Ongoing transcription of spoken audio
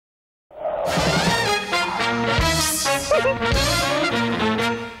Turn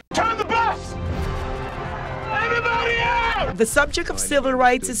the bus! Everybody out! The subject of civil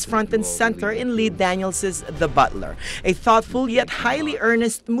rights is front and center in Lee Daniels' The Butler, a thoughtful yet highly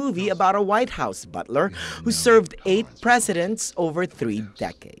earnest movie about a White House butler who served 8 presidents over 3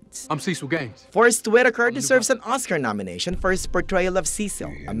 decades. I'm Cecil Gaines. Forrest Whitaker deserves an Oscar nomination for his portrayal of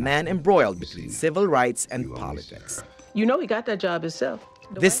Cecil, a man embroiled between civil rights and politics. You know he got that job himself.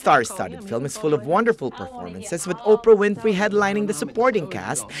 This star-studded film is full of wonderful performances, with Oprah Winfrey headlining the supporting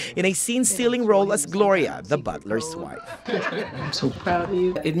cast in a scene-stealing role as Gloria, the butler's wife. I'm so proud of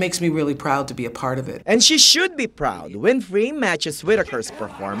you. It makes me really proud to be a part of it. And she should be proud. Winfrey matches Whitaker's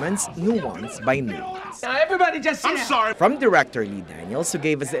performance, nuance by nuance. Now everybody just sit down. Sorry. From director Lee Daniels, who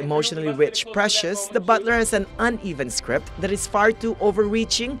gave us the emotionally rich Precious, The Butler has an uneven script that is far too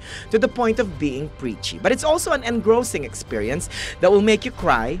overreaching to the point of being preachy. But it's also an engrossing experience that will make you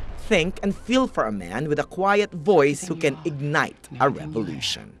cry, think, and feel for a man with a quiet voice who can ignite a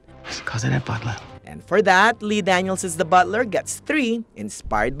revolution. It's because of that butler. And for that, Lee Daniels' The Butler gets 3,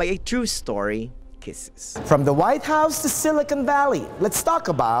 inspired by a true story, kisses. From the White House to Silicon Valley, let's talk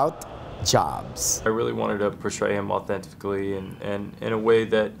about Jobs. I really wanted to portray him authentically and in a way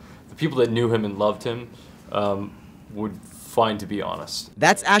that the people that knew him and loved him would find to be honest.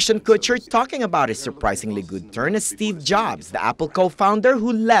 That's Ashton Kutcher talking about his surprisingly good turn as Steve Jobs, the Apple co-founder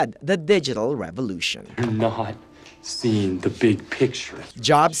who led the digital revolution. You're not seeing the big picture.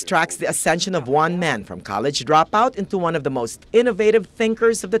 Jobs tracks the ascension of one man from college dropout into one of the most innovative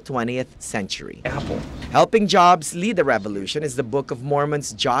thinkers of the 20th century. Apple. Helping Jobs lead the revolution is the Book of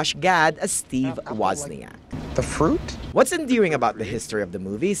Mormon's Josh Gad as Steve Wozniak. The fruit? What's endearing about the history of the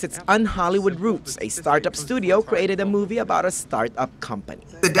movie is its un-Hollywood roots. A startup studio created a movie about a startup company.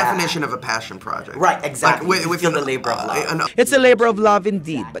 The definition of a passion project. Right, exactly. Like, within the labor of love. It's a labor of love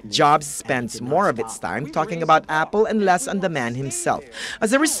indeed, but Jobs spends more of its time talking about Apple and less on the man himself.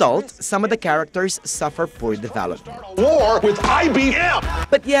 As a result, some of the characters suffer poor development. War with IBM!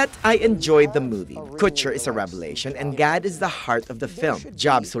 But yet, I enjoyed the movie. Kutcher is a revelation, and Gad is the heart of the film.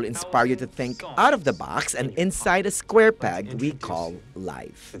 Jobs will inspire you to think out of the box and inside a square peg we call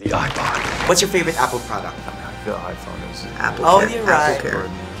life. The iPod. What's your favorite Apple product? I feel iPhone is Apple Oh, Care. you're right. Apple Care.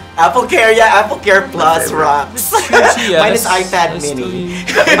 Apple Care, yeah, Apple Care Plus rocks. Mine is iPad Mini.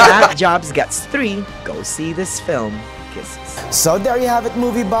 With that, Jobs gets 3. Go see this film, Kisses. So there you have it,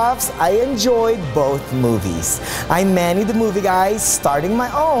 movie buffs. I enjoyed both movies. I'm Manny the Movie Guy, starting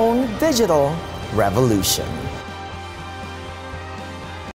my own digital revolution.